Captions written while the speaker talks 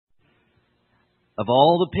Of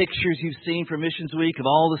all the pictures you've seen from Missions Week, of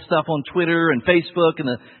all the stuff on Twitter and Facebook and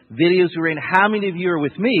the videos we ran, how many of you are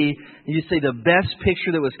with me and you say the best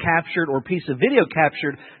picture that was captured or piece of video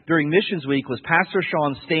captured during Missions Week was Pastor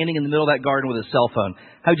Sean standing in the middle of that garden with a cell phone?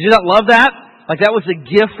 How, did you not love that? Like that was a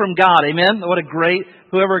gift from God. Amen? What a great,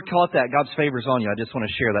 whoever caught that, God's favor's on you. I just want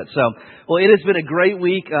to share that. So, well, it has been a great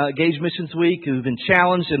week, Engage Missions Week. We've been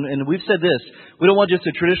challenged, and we've said this. We don't want just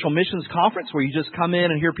a traditional missions conference where you just come in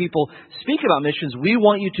and hear people speak about missions. We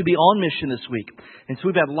want you to be on mission this week. And so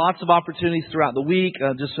we've had lots of opportunities throughout the week,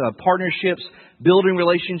 partnerships, building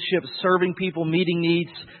relationships, serving people, meeting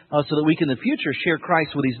needs, so that we can in the future share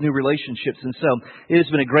Christ with these new relationships. And so it has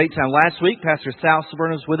been a great time. Last week, Pastor Sal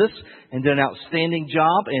Saberna was with us and did an outstanding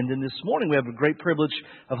job. And then this morning, we have a great privilege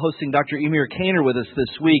of hosting Dr. Emir Caner with us this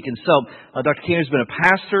week. And so Dr. Caner's been a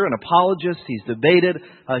pastor, an apologist. He's debated.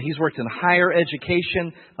 He's worked in higher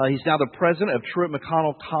education. He's now the president of Truett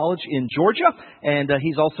McConnell College in Georgia. And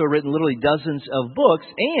he's also written literally dozens of books.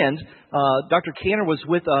 And Dr. Caner was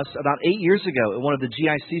with us about 8 years ago at one of the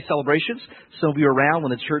GIC celebrations. Some of you were around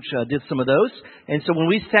when the church did some of those. And so when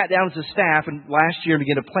we sat down as a staff and last year and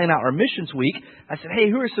began to plan out our missions week, I said, hey,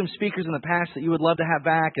 who are some speakers in the past that you would love to have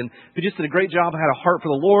back and who just did a great job, had a heart for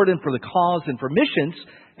the Lord and for the cause and for missions?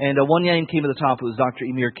 And one name came to the top. It was Dr.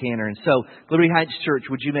 Emir Caner. And so, Liberty Heights Church,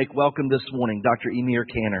 would you make welcome this morning Dr. Emir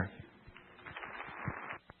Caner?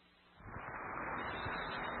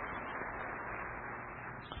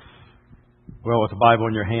 Well, with the Bible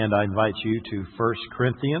in your hand, I invite you to 1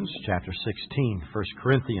 Corinthians chapter 16. 1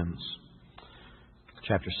 Corinthians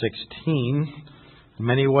chapter 16. In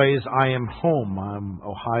many ways, I am home. I'm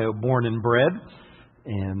Ohio born and bred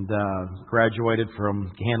and graduated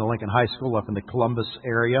from Gahanna Lincoln High School up in the Columbus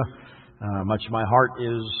area. Much of my heart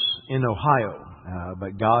is in Ohio,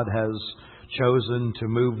 but God has chosen to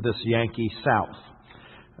move this Yankee south.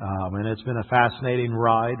 And it's been a fascinating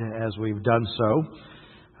ride as we've done so.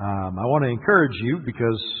 I want to encourage you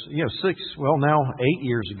because, 8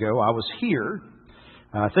 years ago, I was here.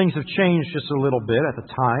 Things have changed just a little bit. At the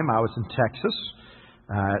time, I was in Texas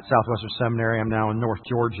at Southwestern Seminary. I'm now in North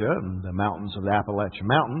Georgia in the mountains of the Appalachian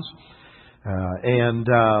Mountains.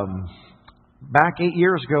 Back 8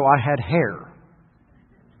 years ago, I had hair.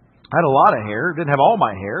 I had a lot of hair. Didn't have all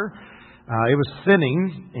my hair. It was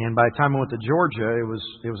thinning, and by the time I went to Georgia, it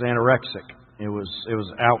was anorexic. It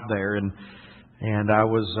was out there, and I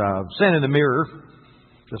was standing in the mirror,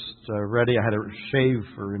 just ready. I had a shave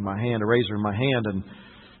in my hand, a razor in my hand, and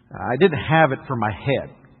I didn't have it for my head.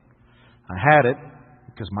 I had it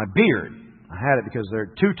because of my beard. I had it because there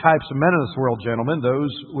are two types of men in this world, gentlemen,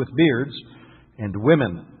 those with beards and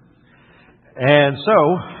women. And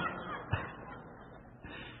so,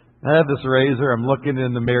 I have this razor, I'm looking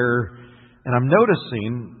in the mirror, and I'm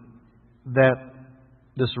noticing that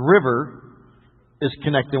this river is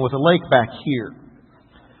connecting with a lake back here.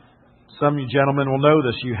 Some of you gentlemen will know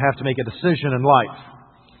this. You have to make a decision in life.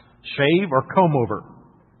 Shave or comb over.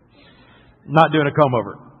 Not doing a comb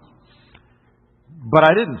over. But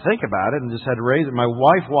I didn't think about it and just had to raise it. My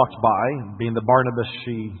wife walked by, being the Barnabas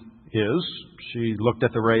she is. She looked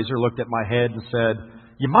at the razor, looked at my head and said,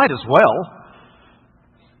 "You might as well."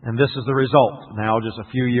 And this is the result. Now, just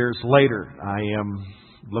a few years later, I am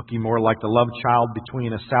looking more like the love child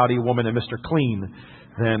between a Saudi woman and Mr. Clean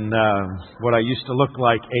than what I used to look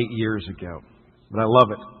like 8 years ago. But I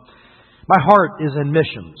love it. My heart is in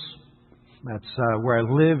missions. That's where I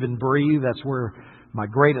live and breathe. That's where my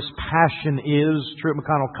greatest passion is. Truett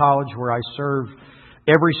McConnell College, where I serve.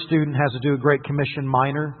 Every student has to do a Great Commission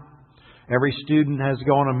minor. Every student has to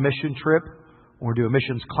go on a mission trip or do a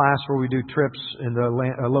missions class where we do trips in the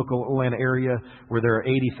local Atlanta area where there are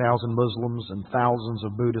 80,000 Muslims and thousands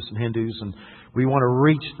of Buddhists and Hindus, and we want to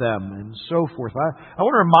reach them and so forth. I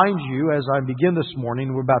want to remind you as I begin this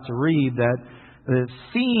morning, we're about to read, that the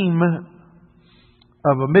theme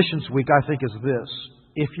of a missions week, I think, is this.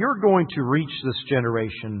 If you're going to reach this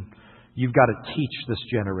generation, you've got to teach this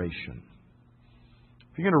generation.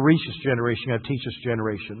 If you're going to reach this generation, you've got to teach this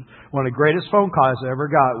generation. One of the greatest phone calls I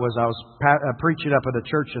ever got was I was preaching up at a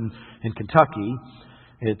church in Kentucky.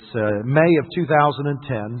 It's May of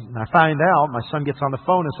 2010. And I find out, my son gets on the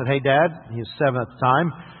phone and said, "Hey, Dad," he was 7 at the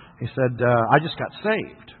time. He said, "I just got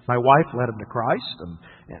saved. My wife led him to Christ." And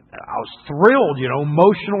I was thrilled,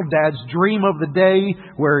 emotional. Dad's dream of the day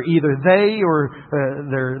where either they or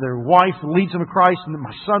their wife leads them to Christ. And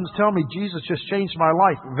my son's telling me, "Jesus just changed my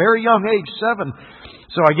life." Very young age, 7.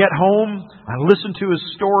 So I get home, I listen to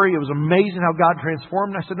his story. It was amazing how God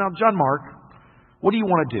transformed him. I said, "Now, John Mark, what do you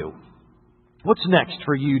want to do? What's next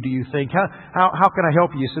for you, do you think? How can I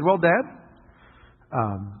help you?" He said, "Well, Dad,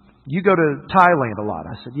 you go to Thailand a lot."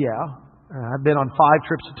 I said, "Yeah." I've been on 5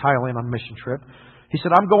 trips to Thailand on a mission trip. He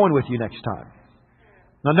said, I'm going with you next time.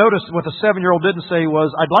 Now notice what the 7-year-old didn't say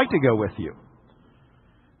was, I'd like to go with you.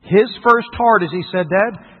 His first heart is he said,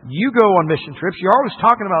 Dad, you go on mission trips. You're always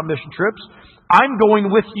talking about mission trips. I'm going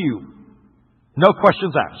with you. No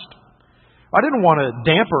questions asked. I didn't want to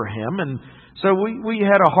damper him, and so we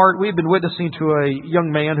had a heart. We had been witnessing to a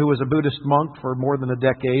young man who was a Buddhist monk for more than a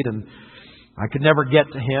decade, and I could never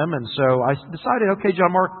get to him. And so I decided, okay,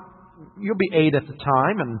 John Mark, you'll be 8 at the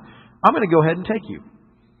time, and I'm going to go ahead and take you.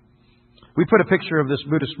 We put a picture of this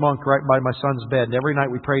Buddhist monk right by my son's bed, and every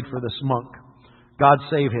night we prayed for this monk. God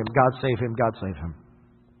save him, God save him, God save him.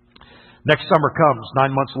 Next summer comes,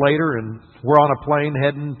 9 months later, and we're on a plane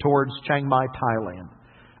heading towards Chiang Mai, Thailand.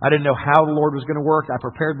 I didn't know how the Lord was going to work. I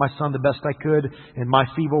prepared my son the best I could in my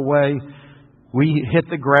feeble way. We hit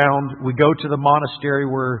the ground. We go to the monastery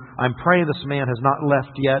where I'm praying this man has not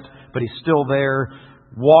left yet, but he's still there.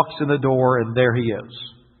 Walks in the door, and there he is.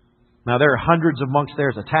 Now, there are hundreds of monks there.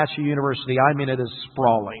 It's attached to university. I mean, it is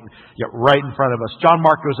sprawling, yet right in front of us. John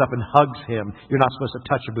Mark goes up and hugs him. You're not supposed to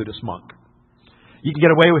touch a Buddhist monk. You can get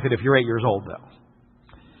away with it if you're 8 years old, though.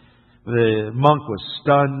 The monk was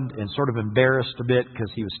stunned and sort of embarrassed a bit because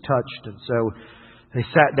he was touched. And so they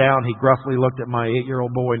sat down. He gruffly looked at my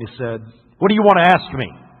 8-year-old boy and he said, "What do you want to ask me?"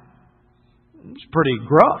 It's pretty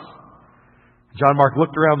gruff. John Mark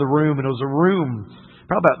looked around the room, and it was a room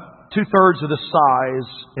probably about 2/3 of the size,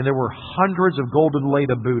 and there were hundreds of golden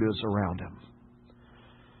Leda Buddhas around him.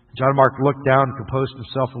 John Mark looked down, composed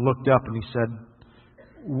himself, and looked up, and he said,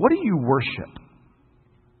 "What do you worship?"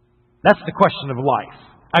 That's the question of life.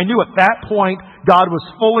 I knew at that point God was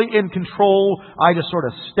fully in control. I just sort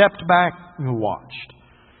of stepped back and watched.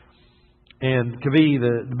 And Kavi,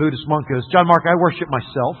 the Buddhist monk, goes, "John Mark, I worship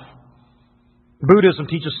myself. Buddhism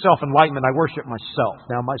teaches self-enlightenment. I worship myself."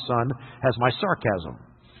 Now my son has my sarcasm.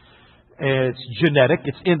 It's genetic.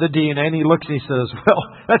 It's in the DNA. And he looks and he says, "Well,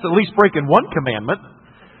 that's at least breaking one commandment."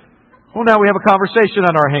 Well, now we have a conversation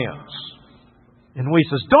on our hands. And he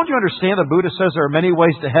says, "Don't you understand the Buddha says there are many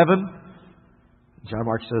ways to heaven?" John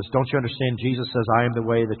Mark says, "Don't you understand Jesus says, I am the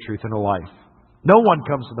way, the truth, and the life. No one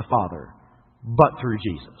comes to the Father but through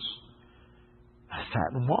Jesus." I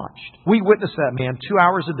sat and watched. We witnessed that man 2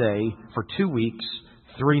 hours a day for 2 weeks,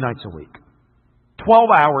 3 nights a week.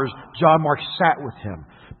 12 hours, John Mark sat with him,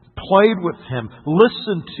 played with him,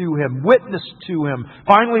 listened to him, witnessed to him.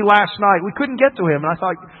 Finally, last night, we couldn't get to him. And I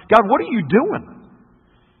thought, "God, what are you doing?"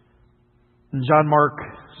 And John Mark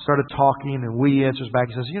started talking, and we answers back.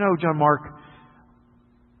 He says, "You know, John Mark,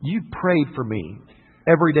 you prayed for me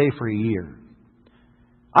every day for a year.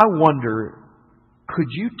 I wonder, could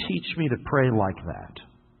you teach me to pray like that?"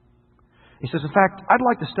 He says, "In fact, I'd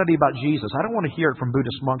like to study about Jesus. I don't want to hear it from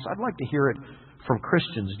Buddhist monks. I'd like to hear it from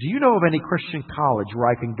Christians. Do you know of any Christian college where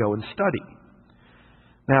I can go and study?"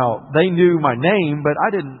 Now, they knew my name, but I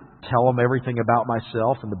didn't tell them everything about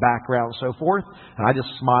myself and the background and so forth. And I just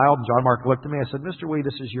smiled, and John Mark looked at me. I said, "Mr. Wee,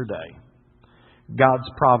 this is your day. God's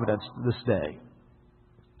providence this day.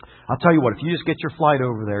 I'll tell you what, if you just get your flight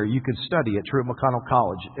over there, you can study at Truett McConnell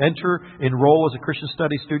College. Enroll as a Christian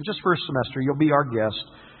studies student just for a semester. You'll be our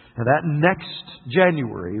guest." And that next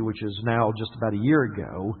January, which is now just about a year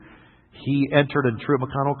ago, he entered in Truett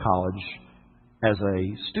McConnell College as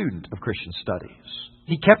a student of Christian studies.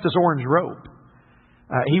 He kept his orange robe.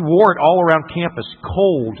 He wore it all around campus,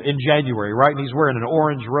 cold in January, right? And he's wearing an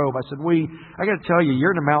orange robe. I said, I got to tell you,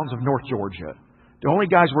 you're in the mountains of North Georgia. The only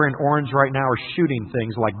guys wearing orange right now are shooting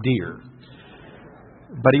things like deer.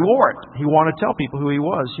 But he wore it. He wanted to tell people who he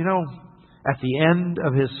was. You know, at the end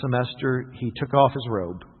of his semester, he took off his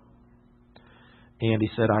robe. And he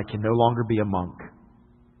said, "I can no longer be a monk."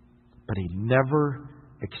 But he never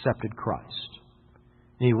accepted Christ.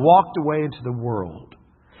 And he walked away into the world.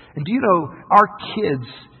 And do you know, our kids,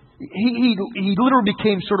 he literally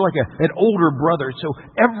became sort of like an older brother. So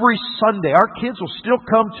every Sunday, our kids will still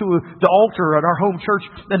come to the altar at our home church,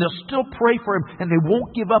 and they'll still pray for him, and they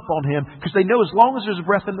won't give up on him, because they know as long as there's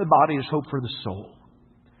breath in the body, there's hope for the soul.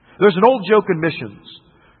 There's an old joke in missions.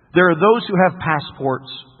 There are those who have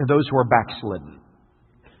passports and those who are backslidden.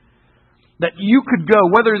 That you could go,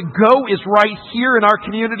 whether go is right here in our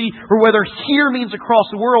community or whether here means across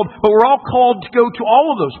the world, but we're all called to go to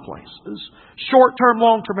all of those places. Short-term,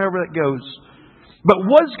 long-term, however that goes. But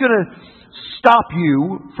what's going to stop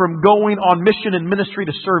you from going on mission and ministry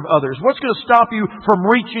to serve others? What's going to stop you from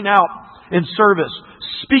reaching out in service,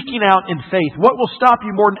 speaking out in faith? What will stop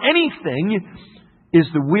you more than anything is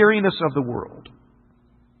the weariness of the world.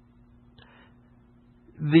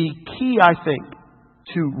 The key, I think,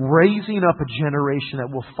 to raising up a generation that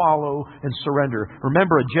will follow and surrender.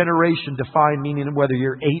 Remember, a generation defined meaning whether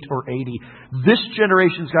you're 8 or 80. This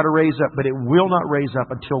generation's got to raise up, but it will not raise up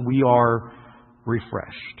until we are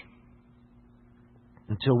refreshed.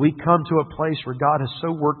 Until we come to a place where God has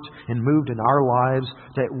so worked and moved in our lives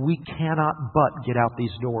that we cannot but get out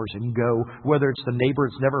these doors and go. Whether it's the neighbor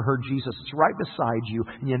that's never heard Jesus, it's right beside you,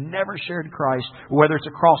 and you never shared Christ. Or whether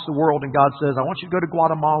it's across the world and God says, I want you to go to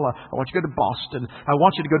Guatemala. I want you to go to Boston. I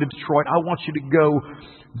want you to go to Detroit. I want you to go.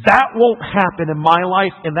 That won't happen in my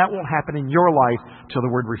life, and that won't happen in your life till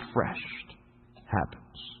the word refreshed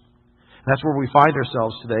happens. That's where we find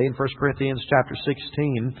ourselves today in 1 Corinthians chapter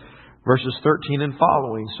 16. Verses 13 and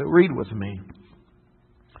following. So read with me.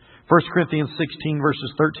 1 Corinthians 16,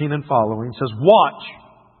 verses 13 and following says, Watch.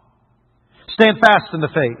 Stand fast in the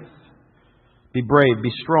faith. Be brave. Be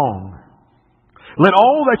strong. Let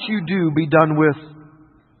all that you do be done with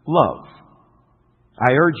love.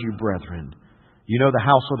 I urge you, brethren, you know the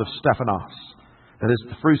household of Stephanas, that is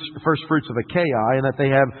the first fruits of Achaia, and that they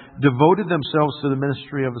have devoted themselves to the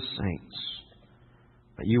ministry of the saints.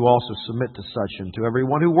 That you also submit to such and to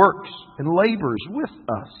everyone who works and labors with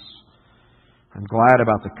us. I'm glad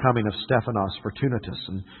about the coming of Stephanas, Fortunatus,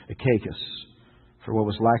 and Achaicus, for what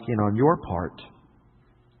was lacking on your part,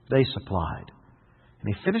 they supplied.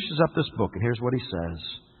 And he finishes up this book, and here's what he says.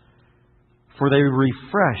 For they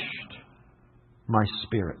refreshed my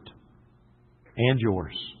spirit and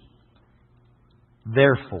yours.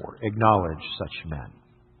 Therefore, acknowledge such men.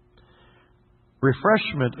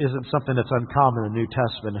 Refreshment isn't something that's uncommon in the New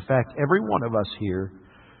Testament. In fact, every one of us here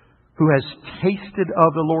who has tasted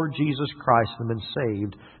of the Lord Jesus Christ and been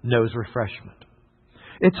saved knows refreshment.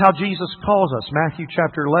 It's how Jesus calls us. Matthew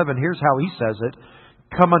chapter 11, here's how He says it.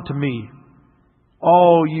 Come unto me,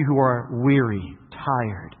 all you who are weary,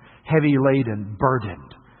 tired, heavy laden,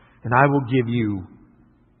 burdened, and I will give you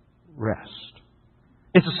rest.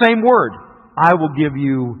 It's the same word. I will give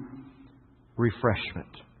you refreshment.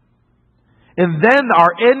 And then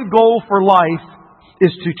our end goal for life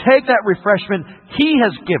is to take that refreshment He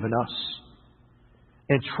has given us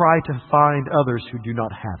and try to find others who do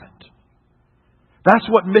not have it. That's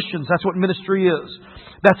what missions, that's what ministry is.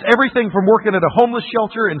 That's everything from working at a homeless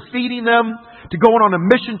shelter and feeding them to going on a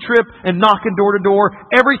mission trip and knocking door to door.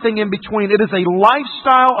 Everything in between. It is a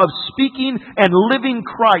lifestyle of speaking and living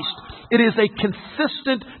Christ. It is a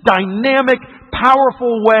consistent, dynamic,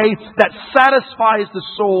 powerful way that satisfies the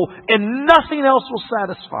soul, and nothing else will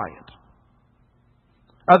satisfy it.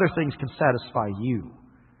 Other things can satisfy you,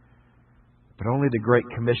 but only the Great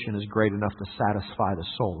Commission is great enough to satisfy the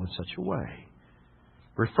soul in such a way.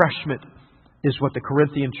 Refreshment is what the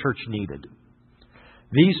Corinthian church needed.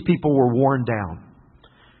 These people were worn down.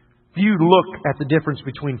 If you look at the difference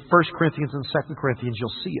between 1 Corinthians and 2 Corinthians,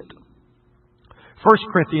 you'll see it.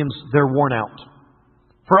 1 Corinthians, they're worn out.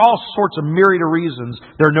 For all sorts of myriad of reasons,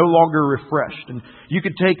 they're no longer refreshed. And you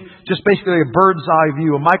could take just basically a bird's eye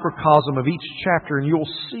view, a microcosm of each chapter, and you'll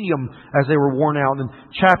see them as they were worn out. In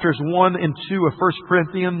chapters 1 and 2 of 1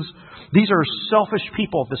 Corinthians, these are selfish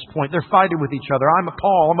people at this point. They're fighting with each other. I'm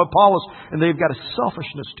Paul, I'm Apollos, and they've got a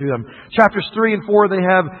selfishness to them. Chapters 3 and 4, they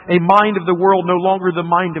have a mind of the world, no longer the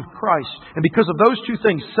mind of Christ. And because of those two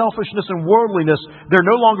things, selfishness and worldliness, they're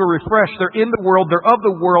no longer refreshed. They're in the world, they're of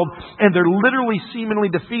the world, and they're literally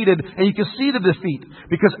seemingly defeated. And you can see the defeat,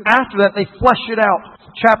 because after that, they flesh it out.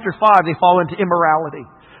 Chapter 5, they fall into immorality.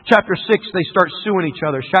 Chapter 6, they start suing each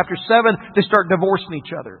other. Chapter 7, they start divorcing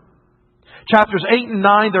each other. Chapters 8 and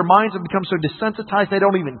 9, their minds have become so desensitized they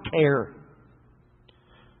don't even care.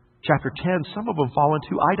 Chapter 10, some of them fall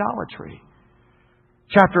into idolatry.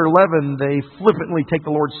 Chapter 11, they flippantly take the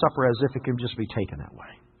Lord's Supper as if it can just be taken that way.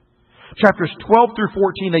 Chapters 12 through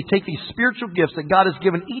 14, they take these spiritual gifts that God has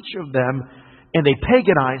given each of them and they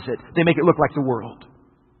paganize it. They make it look like the world.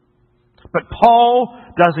 But Paul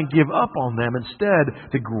doesn't give up on them.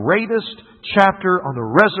 Instead, the greatest chapter on the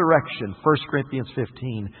resurrection, 1 Corinthians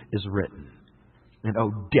 15, is written. And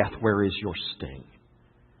oh, death, where is your sting?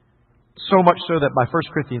 So much so that by 1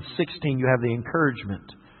 Corinthians 16, you have the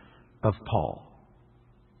encouragement of Paul.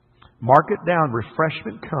 Mark it down,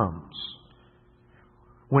 refreshment comes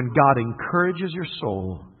when God encourages your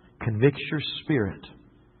soul, convicts your spirit,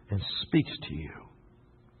 and speaks to you.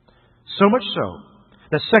 So much so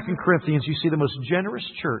that 2 Corinthians, you see the most generous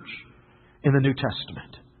church in the New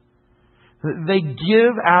Testament. They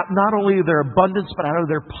give out not only their abundance, but out of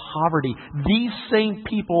their poverty. These same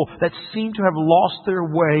people that seem to have lost their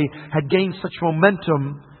way had gained such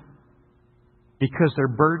momentum because their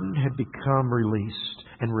burden had become released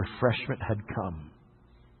and refreshment had come.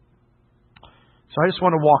 So I just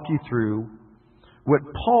want to walk you through what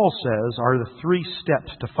Paul says are the 3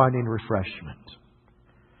 steps to finding refreshment.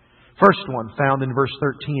 First one, found in verse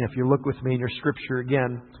 13, if you look with me in your scripture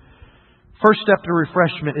again. First step to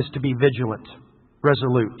refreshment is to be vigilant,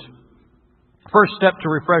 resolute. First step to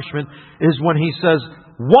refreshment is when he says,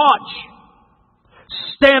 watch,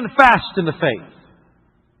 stand fast in the faith.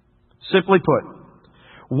 Simply put,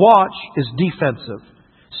 watch is defensive.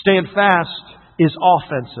 Stand fast is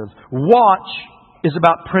offensive. Watch is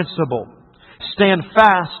about principle. Stand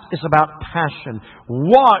fast is about passion.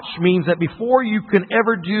 Watch means that before you can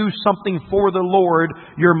ever do something for the Lord,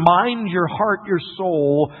 your mind, your heart, your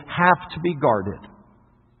soul have to be guarded.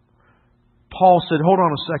 Paul said, hold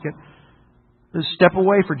on a second. Let's step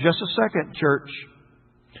away for just a second, church.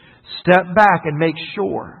 Step back and make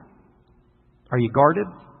sure. Are you guarded?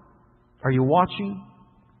 Are you watching?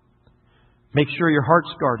 Make sure your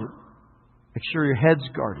heart's guarded. Make sure your head's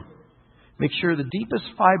guarded. Make sure the deepest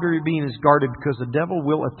fiber of your being is guarded, because the devil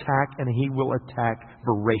will attack, and he will attack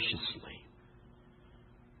voraciously.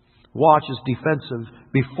 Watch is defensive.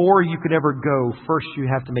 Before you can ever go, first you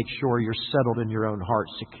have to make sure you're settled in your own heart,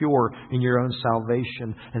 secure in your own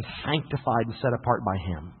salvation, and sanctified and set apart by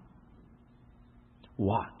Him.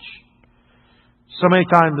 Watch. So many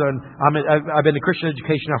times I've been in Christian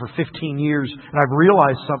education now for 15 years, and I've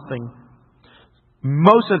realized something.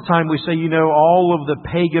 Most of the time we say, all of the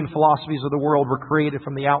pagan philosophies of the world were created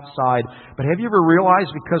from the outside. But have you ever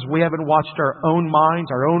realized, because we haven't watched our own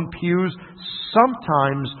minds, our own pews,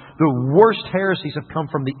 sometimes the worst heresies have come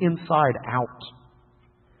from the inside out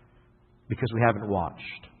because we haven't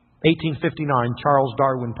watched. 1859, Charles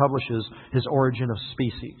Darwin publishes his Origin of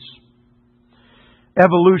Species.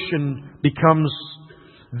 Evolution becomes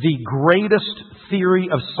the greatest theory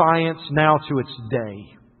of science now to its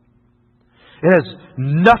day. It has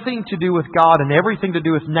nothing to do with God and everything to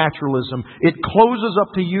do with naturalism. It closes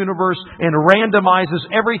up the universe and randomizes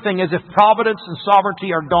everything as if providence and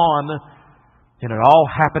sovereignty are gone, and it all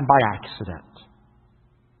happened by accident.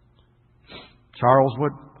 Charles,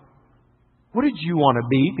 what did you want to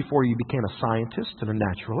be before you became a scientist and a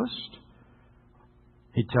naturalist?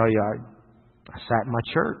 He'd tell you, I sat in my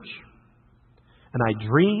church and I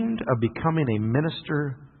dreamed of becoming a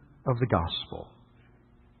minister of the gospel.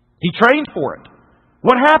 He trained for it.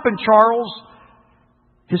 What happened, Charles?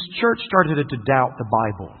 His church started to doubt the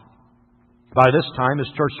Bible. By this time,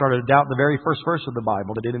 his church started to doubt the very first verse of the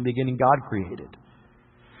Bible, that in the beginning God created.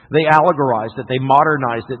 They allegorized it, they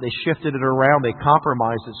modernized it, they shifted it around, they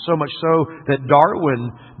compromised it, so much so that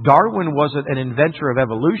Darwin wasn't an inventor of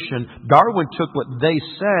evolution. Darwin took what they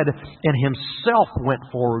said and himself went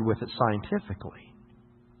forward with it scientifically.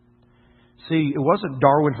 See, it wasn't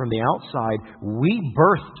Darwin from the outside. We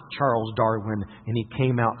birthed Charles Darwin, and he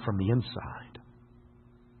came out from the inside.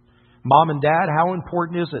 Mom and Dad, how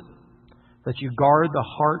important is it that you guard the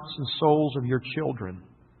hearts and souls of your children?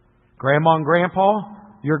 Grandma and Grandpa,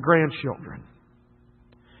 your grandchildren.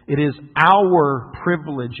 It is our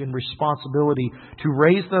privilege and responsibility to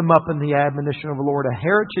raise them up in the admonition of the Lord, a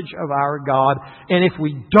heritage of our God. And if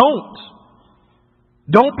we don't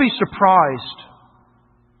be surprised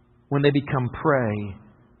when they become prey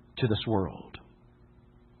to this world.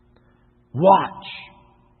 Watch.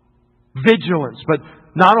 Vigilance. But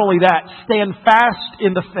not only that, stand fast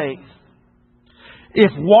in the faith.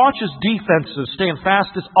 If watch is defensive, stand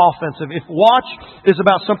fast is offensive. If watch is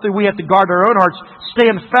about something we have to guard our own hearts,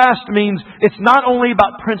 stand fast means it's not only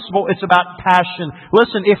about principle, it's about passion.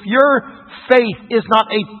 Listen, if your faith is not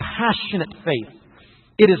a passionate faith,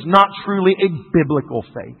 it is not truly a biblical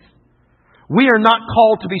faith. We are not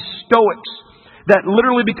called to be stoics that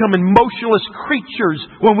literally become emotionless creatures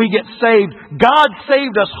when we get saved. God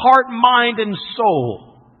saved us heart, mind, and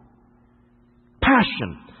soul.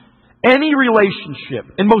 Passion. Any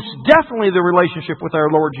relationship, and most definitely the relationship with our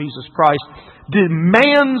Lord Jesus Christ,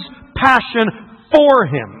 demands passion for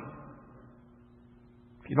Him.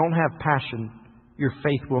 If you don't have passion, your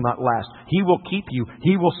faith will not last. He will keep you.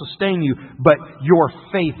 He will sustain you. But your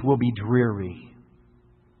faith will be dreary.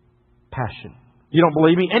 Passion. You don't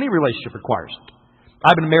believe me? Any relationship requires it.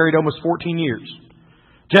 I've been married almost 14 years.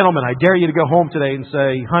 Gentlemen, I dare you to go home today and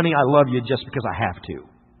say, honey, I love you just because I have to.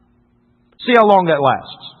 See how long that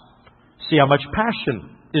lasts. See how much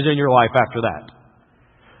passion is in your life after that.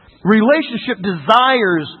 Relationship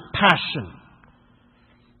desires passion.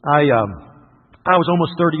 I was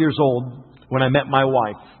almost 30 years old when I met my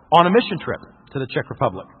wife on a mission trip to the Czech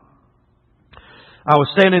Republic. I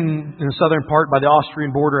was standing in the southern part by the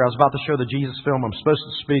Austrian border. I was about to show the Jesus film I'm supposed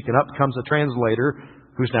to speak, and up comes the translator,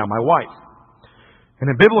 who's now my wife. And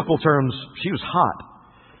in biblical terms, she was hot.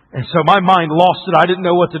 And so my mind lost it. I didn't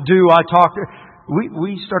know what to do. I talked to her.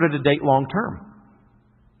 We started to date long term.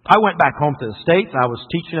 I went back home to the States. I was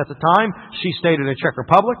teaching at the time. She stayed in the Czech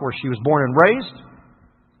Republic where she was born and raised.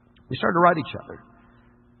 We started to write each other.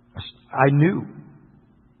 I knew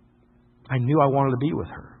I wanted to be with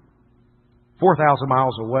her. 4,000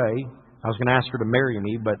 miles away, I was going to ask her to marry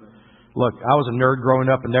me, but look, I was a nerd growing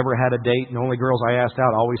up and never had a date, and the only girls I asked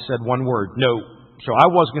out always said one word, no. So I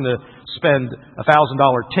was going to spend a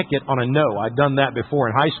 $1,000 ticket on a no. I'd done that before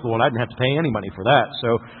in high school, and I didn't have to pay any money for that.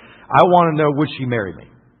 So I want to know, would she marry me?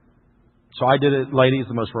 So I did it, ladies,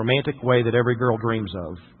 the most romantic way that every girl dreams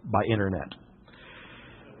of, by internet.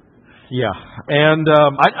 Yeah, and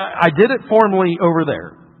I did it formally over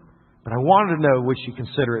there. But I wanted to know, would she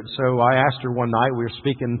consider it? So I asked her one night, we were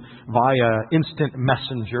speaking via instant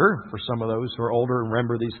messenger, for some of those who are older and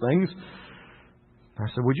remember these things. I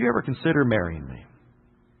said, would you ever consider marrying me?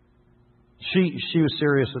 She was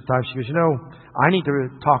serious at the time. She goes, I need to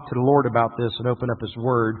talk to the Lord about this and open up His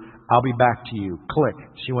Word. I'll be back to you. Click.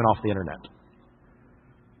 She went off the internet.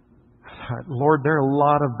 Lord, there are a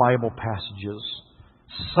lot of Bible passages.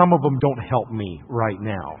 Some of them don't help me right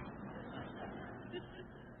now.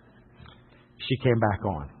 She came back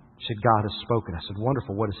on. She said, God has spoken. I said,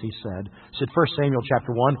 wonderful. What has He said? She said, 1 Samuel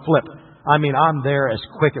chapter 1, flip. I'm there as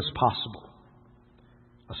quick as possible.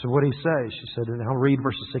 I said, what did He say? She said, and I'll read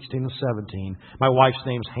verses 16 and 17. My wife's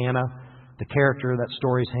name's Hannah. The character of that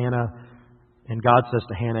story is Hannah. And God says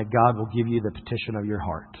to Hannah, God will give you the petition of your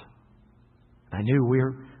heart. And I knew we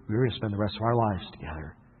were going to spend the rest of our lives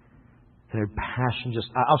together. And her passion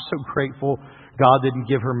I was so grateful God didn't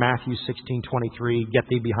give her Matthew 16:23, get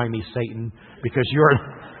thee behind me, Satan, because you're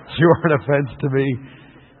an offense to me.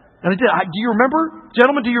 And I did. Do you remember,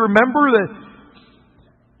 gentlemen, do you remember that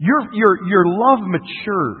your love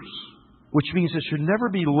matures, which means it should never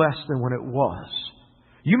be less than when it was.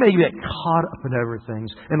 You may get caught up in everything,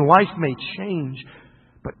 and life may change,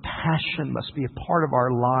 but passion must be a part of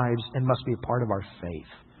our lives and must be a part of our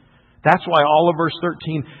faith. That's why all of verse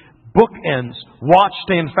 13 bookends, watch,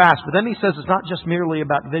 stand fast. But then he says it's not just merely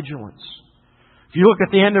about vigilance. If you look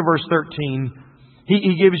at the end of verse 13,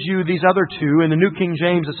 he gives you these other two. In the New King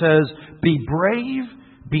James it says, be brave,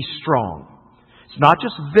 be strong. It's not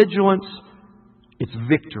just vigilance, it's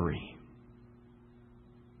victory.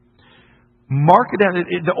 Mark it down.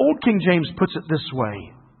 The Old King James puts it this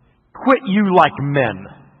way, quit you like men.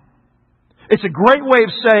 It's a great way of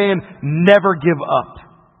saying, never give up.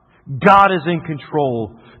 God is in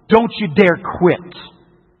control. Don't you dare quit.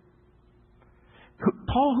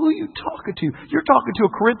 Paul, who are you talking to? You're talking to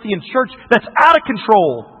a Corinthian church that's out of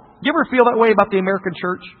control. You ever feel that way about the American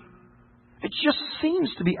church? It just seems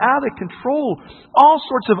to be out of control. All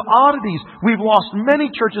sorts of oddities. We've lost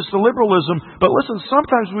many churches to liberalism, but listen,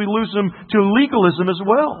 sometimes we lose them to legalism as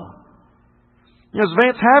well. As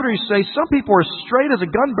Vance Havner used to say, some people are straight as a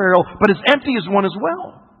gun barrel, but as empty as one as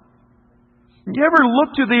well. You ever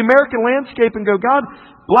look to the American landscape and go, God,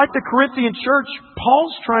 like the Corinthian church,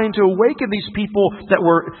 Paul's trying to awaken these people that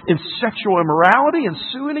were in sexual immorality and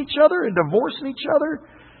suing each other and divorcing each other.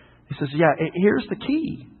 He says, yeah, here's the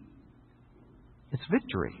key. It's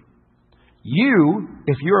victory. You,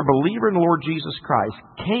 if you're a believer in the Lord Jesus Christ,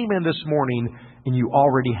 came in this morning and you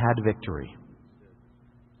already had victory.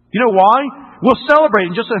 You know why? We'll celebrate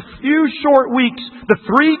in just a few short weeks the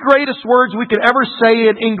three greatest words we could ever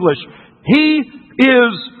say in English. He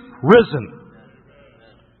is risen.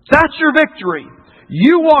 That's your victory.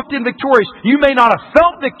 You walked in victorious. You may not have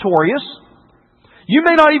felt victorious. You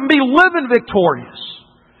may not even be living victorious.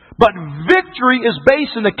 But victory is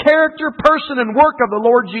based in the character, person, and work of the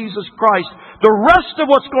Lord Jesus Christ. The rest of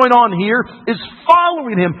what's going on here is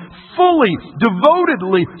following Him fully,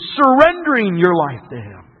 devotedly, surrendering your life to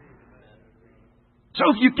Him.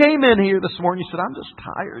 So if you came in here this morning, you said, I'm just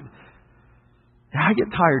tired. Yeah, I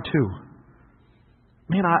get tired too.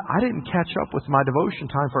 Man, I didn't catch up with my devotion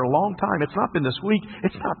time for a long time. It's not been this week.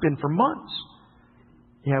 It's not been for months.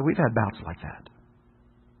 Yeah, we've had bouts like that.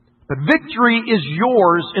 But victory is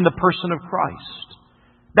yours in the person of Christ.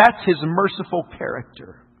 That's His merciful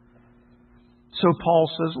character. So Paul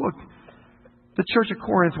says, look, the church of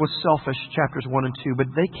Corinth was selfish, chapters 1 and 2, but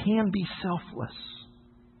they can be selfless.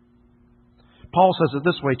 Paul says it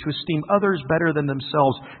this way, to esteem others better than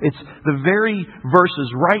themselves. It's the very verses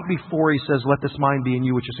right before he says, let this mind be in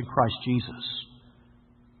you, which is in Christ Jesus.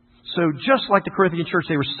 So just like the Corinthian church,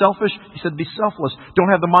 they were selfish. He said, be selfless. Don't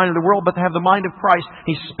have the mind of the world, but have the mind of Christ.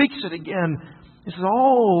 He speaks it again. He says,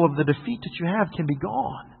 all of the defeat that you have can be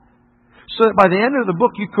gone. So that by the end of the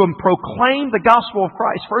book, you can proclaim the gospel of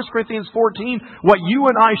Christ. 1 Corinthians 14, what you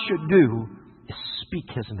and I should do is speak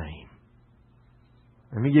His name.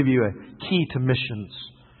 Let me give you a key to missions.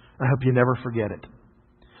 I hope you never forget it.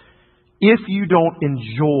 If you don't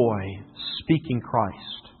enjoy speaking Christ,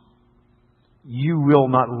 you will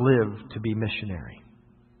not live to be missionary.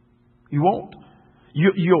 You won't.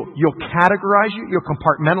 You'll categorize it. You'll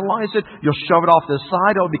compartmentalize it. You'll shove it off to the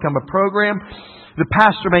side. It'll become a program. The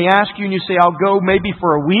pastor may ask you and you say, I'll go maybe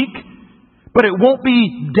for a week, but it won't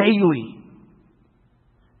be daily.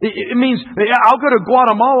 It means I'll go to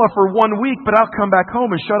Guatemala for 1 week, but I'll come back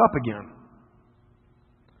home and shut up again.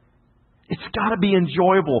 It's got to be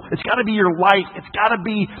enjoyable. It's got to be your life. It's got to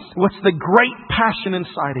be what's the great passion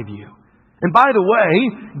inside of you. And by the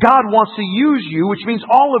way, God wants to use you, which means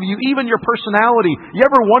all of you, even your personality. You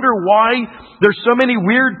ever wonder why there's so many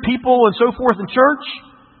weird people and so forth in church?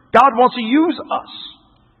 God wants to use us.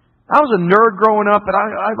 I was a nerd growing up, and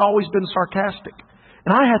I've always been sarcastic.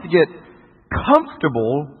 And I had to get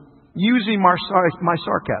comfortable using my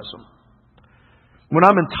sarcasm. When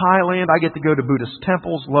I'm in Thailand, I get to go to Buddhist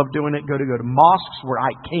temples, love doing it, go to mosques where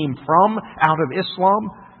I came from, out of Islam.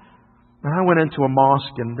 And I went into a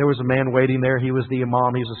mosque, and there was a man waiting there. He was the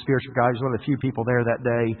imam. He was a spiritual guy. He was one of the few people there that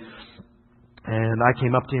day. And I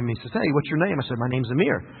came up to him, and he says, hey, what's your name? I said, my name's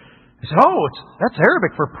Amir. He said, oh, that's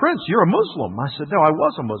Arabic for prince. You're a Muslim. I said, no, I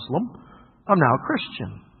was a Muslim. I'm now a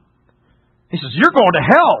Christian. He says, you're going to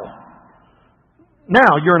hell.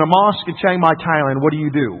 Now, you're in a mosque in Chiang Mai, Thailand. What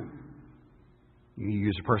do? You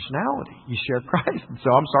use your personality. You share Christ. And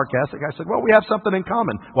so I'm sarcastic. I said, well, we have something in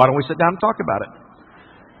common. Why don't we sit down and talk about it?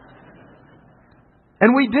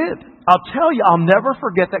 And we did. I'll tell you, I'll never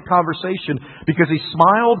forget that conversation because he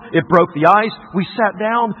smiled. It broke the ice. We sat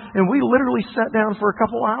down, and we literally sat down for a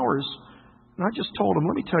couple hours. And I just told him,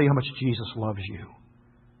 let me tell you how much Jesus loves you.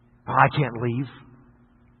 I can't leave.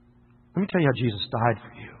 Let me tell you how Jesus died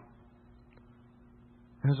for you.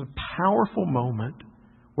 And it's a powerful moment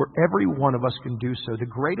where every one of us can do so. The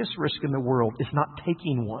greatest risk in the world is not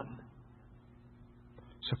taking one.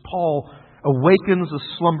 So Paul awakens the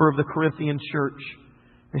slumber of the Corinthian church.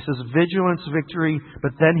 He says, vigilance, victory,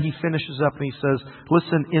 but then he finishes up and he says,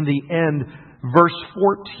 listen, in the end, verse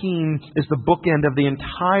 14 is the bookend of the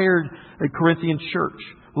entire Corinthian church.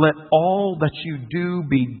 Let all that you do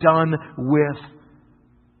be done with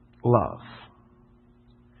love.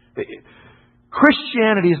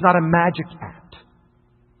 Christianity is not a magic act.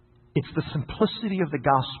 It's the simplicity of the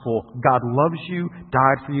gospel. God loves you,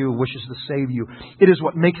 died for you, wishes to save you. It is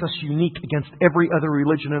what makes us unique against every other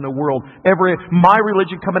religion in the world. My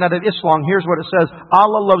religion coming out of Islam, here's what it says.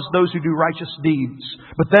 Allah loves those who do righteous deeds.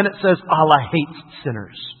 But then it says Allah hates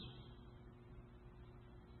sinners.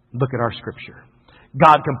 Look at our scripture.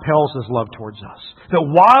 God compels His love towards us. That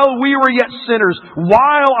while we were yet sinners,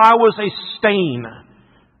 while I was a stain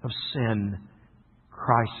of sin,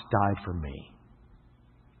 Christ died for me.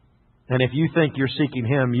 And if you think you're seeking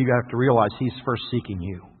Him, you have to realize He's first seeking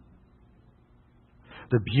you.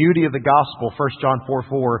 The beauty of the gospel, 1 John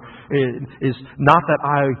 4:4, is not that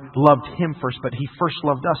I loved Him first, but He first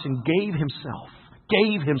loved us and gave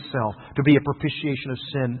Himself to be a propitiation of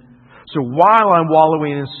sin. So while I'm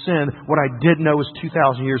wallowing in sin, what I did know is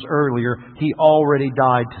 2,000 years earlier, He already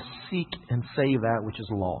died to seek and save that which is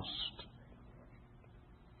lost.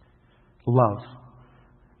 Love.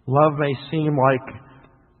 Love may seem like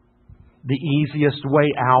the easiest way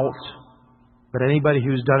out, but anybody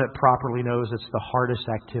who's done it properly knows it's the hardest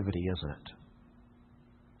activity, isn't it?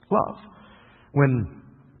 Love. When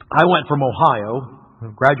I went from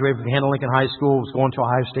Ohio, graduated from Hannah Lincoln High School, was going to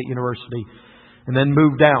Ohio State University, and then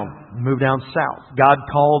moved down south. God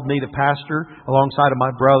called me to pastor alongside of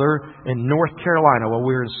my brother in North Carolina while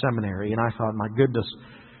we were in seminary, and I thought, my goodness,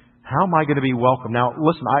 how am I going to be welcome? Now,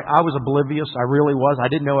 listen, I was oblivious. I really was. I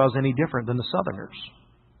didn't know I was any different than the Southerners.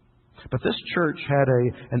 But this church had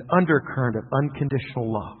an undercurrent of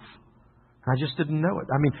unconditional love. I just didn't know it.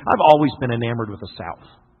 I mean, I've always been enamored with the South.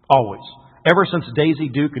 Always. Ever since Daisy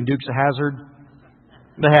Duke and Dukes of Hazzard,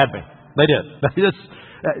 they had me. They did.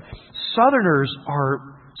 Southerners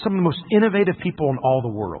are some of the most innovative people in all the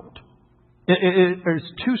world. There's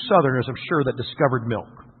two Southerners, I'm sure, that discovered milk.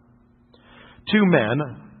 Two men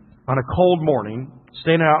on a cold morning,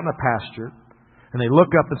 standing out in a pasture, and they look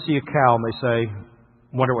up and see a cow and they say,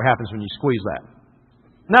 wonder what happens when you squeeze that.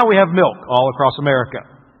 Now we have milk all across America.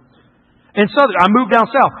 And so I moved down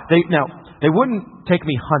south. They wouldn't take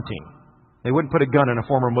me hunting. They wouldn't put a gun in a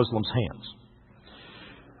former Muslim's hands.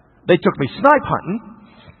 They took me snipe hunting.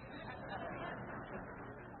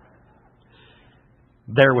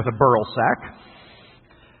 There with a burl sack.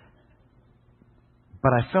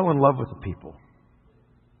 But I fell in love with the people.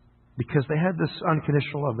 Because they had this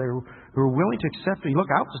unconditional love. They were willing to accept me. Look,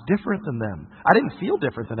 I was different than them. I didn't feel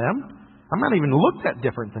different than them. I'm not even looked at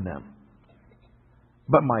different than them.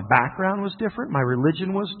 But my background was different. My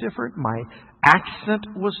religion was different. My accent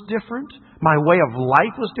was different. My way of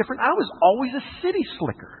life was different. I was always a city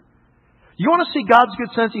slicker. You want to see God's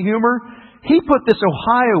good sense of humor? He put this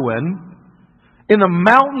Ohioan in the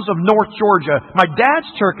mountains of North Georgia. My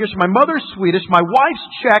dad's Turkish, my mother's Swedish, my wife's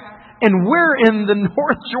Czech, and we're in the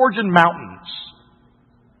North Georgian mountains.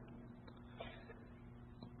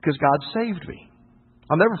 Because God saved me.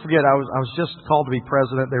 I'll never forget, I was just called to be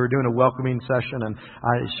president. They were doing a welcoming session, and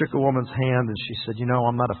I shook a woman's hand, and she said,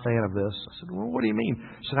 I'm not a fan of this. I said, well, what do you mean?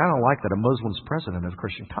 She said, I don't like that a Muslim's president of a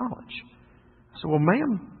Christian college. I said, well,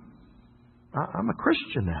 ma'am, I'm a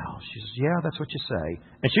Christian now. She says, yeah, that's what you say.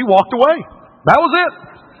 And she walked away. That was it.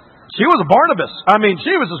 She was a Barnabas.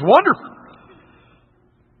 She was just wonderful.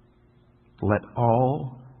 Let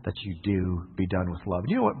all that you do be done with love.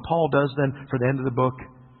 You know what Paul does then for the end of the book?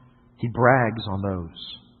 He brags on those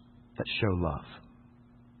that show love.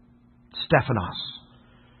 Stephanos.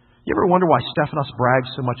 You ever wonder why Stephanos brags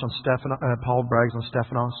so much on Paul brags on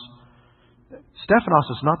Stephanos? Stephanos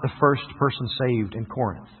is not the first person saved in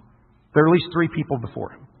Corinth. There are at least 3 people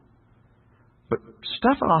before him. But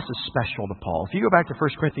Stephanos is special to Paul. If you go back to 1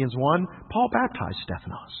 Corinthians 1, Paul baptized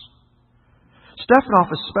Stephanos. Stephanos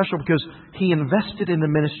is special because he invested in the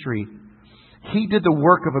ministry. He did the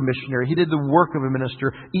work of a missionary. He did the work of a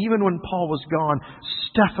minister. Even when Paul was gone,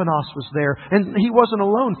 Stephanos was there. And he wasn't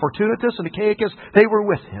alone. Fortunatus and Achaicus, they were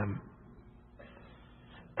with him.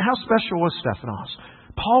 How special was Stephanos?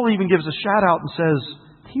 Paul even gives a shout out and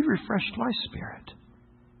says, he refreshed my spirit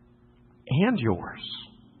and yours.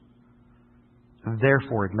 And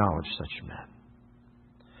therefore acknowledge such men.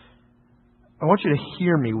 I want you to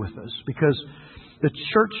hear me with this, because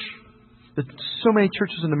so many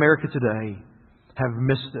churches in America today have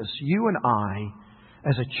missed this. You and I,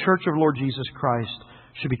 as a church of Lord Jesus Christ,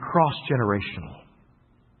 should be cross-generational.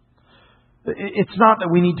 It's not that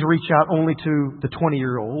we need to reach out only to the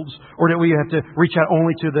 20-year-olds or that we have to reach out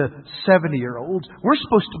only to the 70-year-olds. We're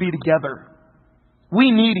supposed to be together.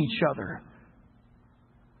 We need each other.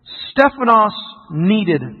 Stephanos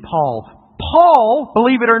needed Paul. Paul,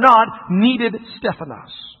 believe it or not, needed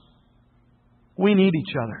Stephanos. We need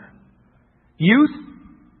each other. Youth,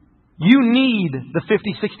 you need the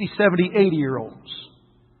 50, 60, 70, 80-year-olds.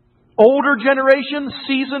 Older generation,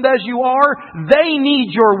 seasoned as you are, they need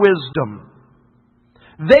your wisdom.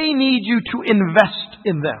 They need you to invest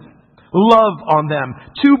in them, love on them,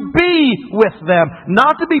 to be with them,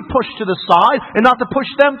 not to be pushed to the side and not to push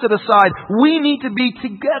them to the side. We need to be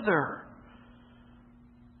together.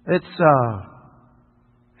 It's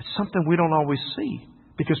something we don't always see.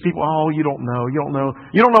 Because people, you don't know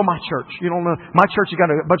my church. You don't know my church has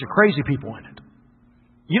got a bunch of crazy people in it.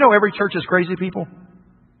 You know every church has crazy people?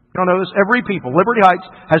 You don't know this? Every people. Liberty Heights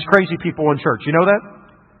has crazy people in church. You know that?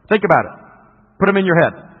 Think about it. Put them in your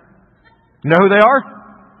head. You know who they are?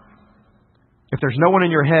 If there's no one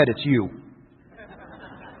in your head, it's you.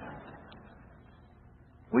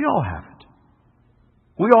 We all have it.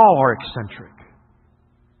 We all are eccentric.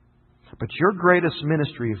 But your greatest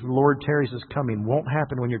ministry, if the Lord tarries His coming, won't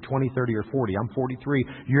happen when you're 20, 30, or 40. I'm 43.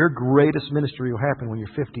 Your greatest ministry will happen when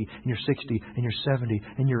you're 50, and you're 60, and you're 70,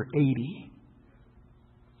 and you're 80.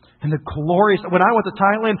 And the glorious... When I went to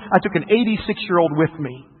Thailand, I took an 86-year-old with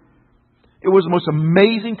me. It was the most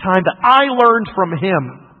amazing time that I learned from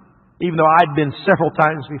him, even though I'd been several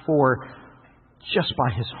times before, just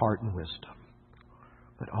by his heart and wisdom.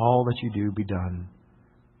 Let all that you do be done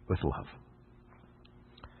with love.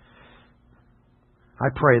 I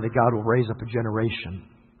pray that God will raise up a generation,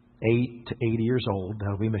 8 to 80 years old, that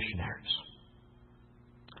will be missionaries.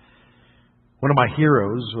 One of my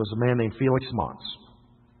heroes was a man named Felix Mons.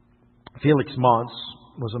 Felix Mons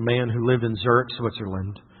was a man who lived in Zurich,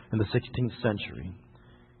 Switzerland in the 16th century.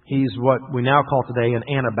 He's what we now call today an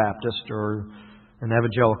Anabaptist or an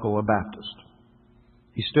evangelical Baptist.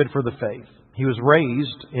 He stood for the faith. He was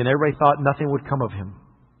raised, and everybody thought nothing would come of him.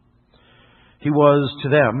 He was, to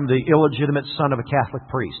them, the illegitimate son of a Catholic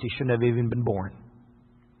priest. He shouldn't have even been born.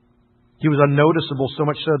 He was unnoticeable, so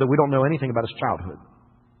much so that we don't know anything about his childhood.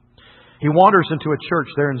 He wanders into a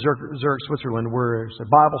church there in Zurich, Switzerland, where there's a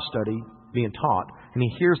Bible study being taught, and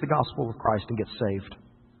he hears the gospel of Christ and gets saved.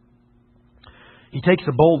 He takes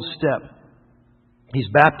a bold step. He's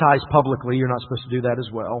baptized publicly. You're not supposed to do that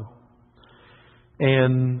as well.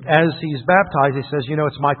 And as he's baptized, he says,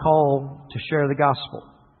 it's my call to share the gospel.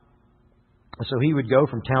 And so he would go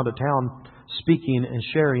from town to town speaking and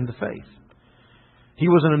sharing the faith. He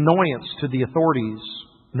was an annoyance to the authorities,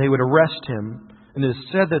 and they would arrest him. And it is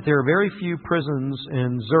said that there are very few prisons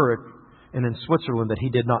in Zurich and in Switzerland that he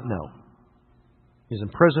did not know. He's in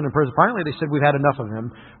prison. Finally, they said, we've had enough of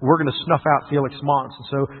him. We're going to snuff out Felix Mons. And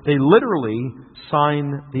so they literally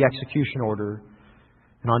sign the execution order.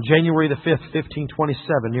 And on January the 5th,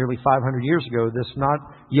 1527, nearly 500 years ago, this not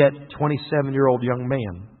yet 27-year-old young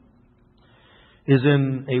man is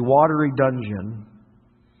in a watery dungeon,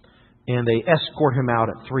 and they escort him out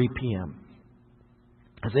at 3 p.m.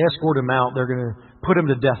 As they escort him out, they're going to put him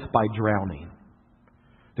to death by drowning.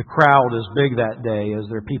 The crowd is big that day as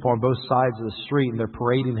there are people on both sides of the street and they're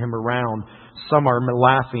parading him around. Some are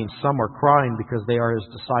laughing, some are crying because they are his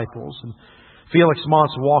disciples. And Felix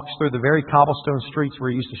Mons walks through the very cobblestone streets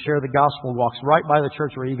where he used to share the gospel, walks right by the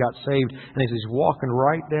church where he got saved. And as he's walking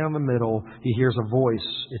right down the middle, he hears a voice.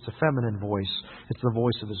 It's a feminine voice. It's the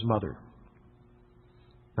voice of his mother.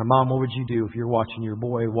 Now, Mom, what would you do if you're watching your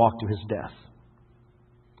boy walk to his death?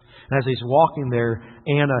 And as he's walking there,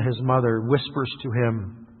 Anna, his mother, whispers to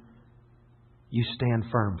him, "You stand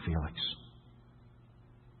firm, Felix."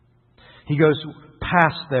 He goes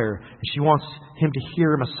past there, and she wants him to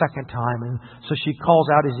hear him a second time. And so she calls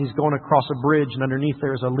out as he's going across a bridge, and underneath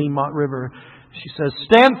there is a Limont River. She says,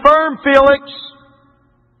 "Stand firm, Felix!"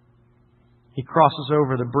 He crosses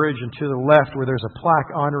over the bridge and to the left where there's a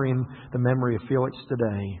plaque honoring the memory of Felix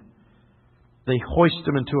today. They hoist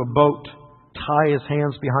him into a boat, tie his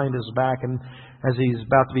hands behind his back, and as he's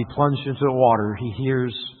about to be plunged into the water, he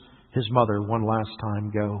hears his mother one last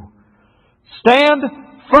time go, "Stand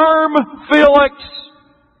firm, Felix!"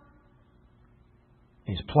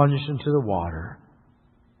 He's plunged into the water.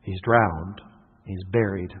 He's drowned. He's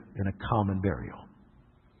buried in a common burial.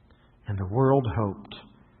 And the world hoped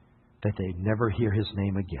that they'd never hear his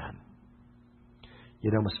name again.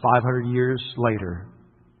 Yet almost 500 years later,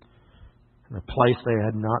 in a place they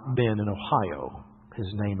had not been in Ohio,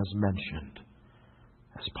 his name is mentioned.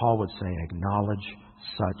 As Paul would say, acknowledge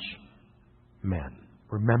such men.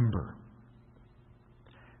 Remember,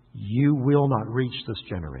 you will not reach this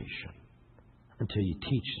generation until you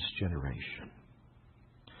teach this generation.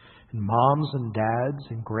 And moms and dads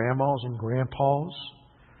and grandmas and grandpas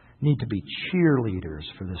need to be cheerleaders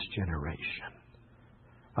for this generation.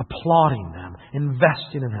 Applauding them,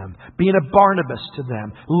 investing in them, being a Barnabas to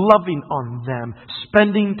them, loving on them,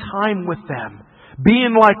 spending time with them.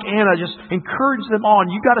 Being like Anna, just encourage them on.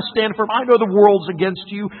 You got to stand firm. I know the world's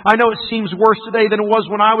against you. I know it seems worse today than it was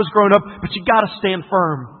when I was growing up, but you got to stand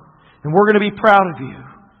firm. And we're going to be proud of you.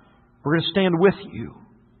 We're going to stand with you.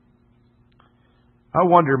 I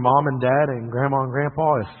wonder, Mom and Dad and Grandma and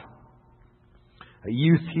Grandpa, if a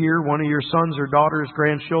youth here, one of your sons or daughters,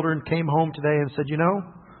 grandchildren, came home today and said, "You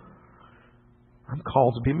know, I'm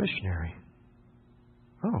called to be a missionary."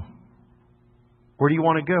 Oh. Where do you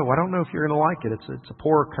want to go? I don't know if you're going to like it. It's a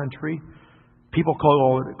poor country. People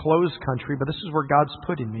call it a closed country, but this is where God's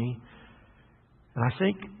putting me. And I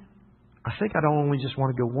think I don't only just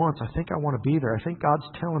want to go once. I think I want to be there. I think God's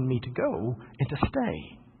telling me to go and to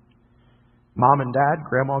stay. Mom and Dad,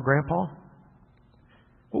 Grandma, Grandpa,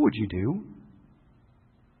 what would you do?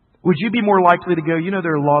 Would you be more likely to go? You know,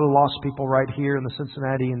 there are a lot of lost people right here in the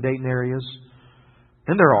Cincinnati and Dayton areas.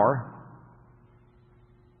 And there are.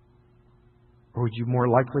 Or would you more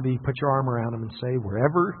likely be put your arm around them and say,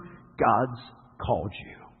 wherever God's called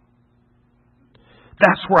you,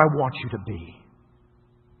 that's where I want you to be.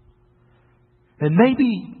 And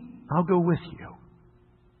maybe I'll go with you.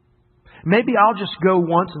 Maybe I'll just go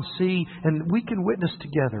once and see, and we can witness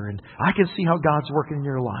together, and I can see how God's working in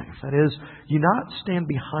your life. That is, you not stand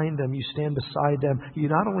behind them, you stand beside them. You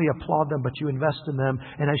not only applaud them, but you invest in them.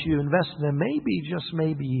 And as you invest in them, maybe, just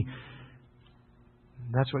maybe,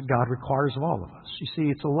 that's what God requires of all of us. You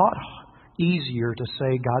see, it's a lot easier to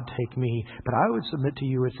say, "God, take me." But I would submit to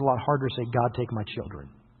you, it's a lot harder to say, "God, take my children."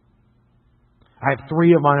 I have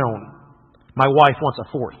 3 of my own. My wife wants a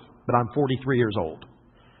 4th, but I'm 43 years old.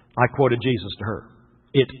 I quoted Jesus to her.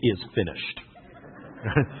 It is finished.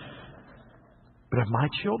 But of my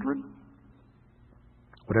children,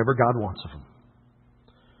 whatever God wants of them.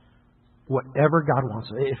 Whatever God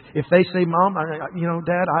wants. If they say, "Mom,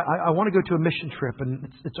 Dad, I want to go to a mission trip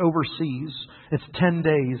and it's overseas. It's 10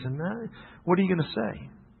 days. And what are you going to say?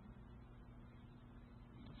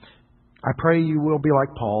 I pray you will be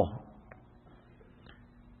like Paul.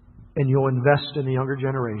 And you'll invest in the younger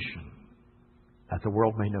generation that the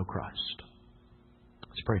world may know Christ.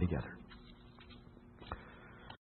 Let's pray together.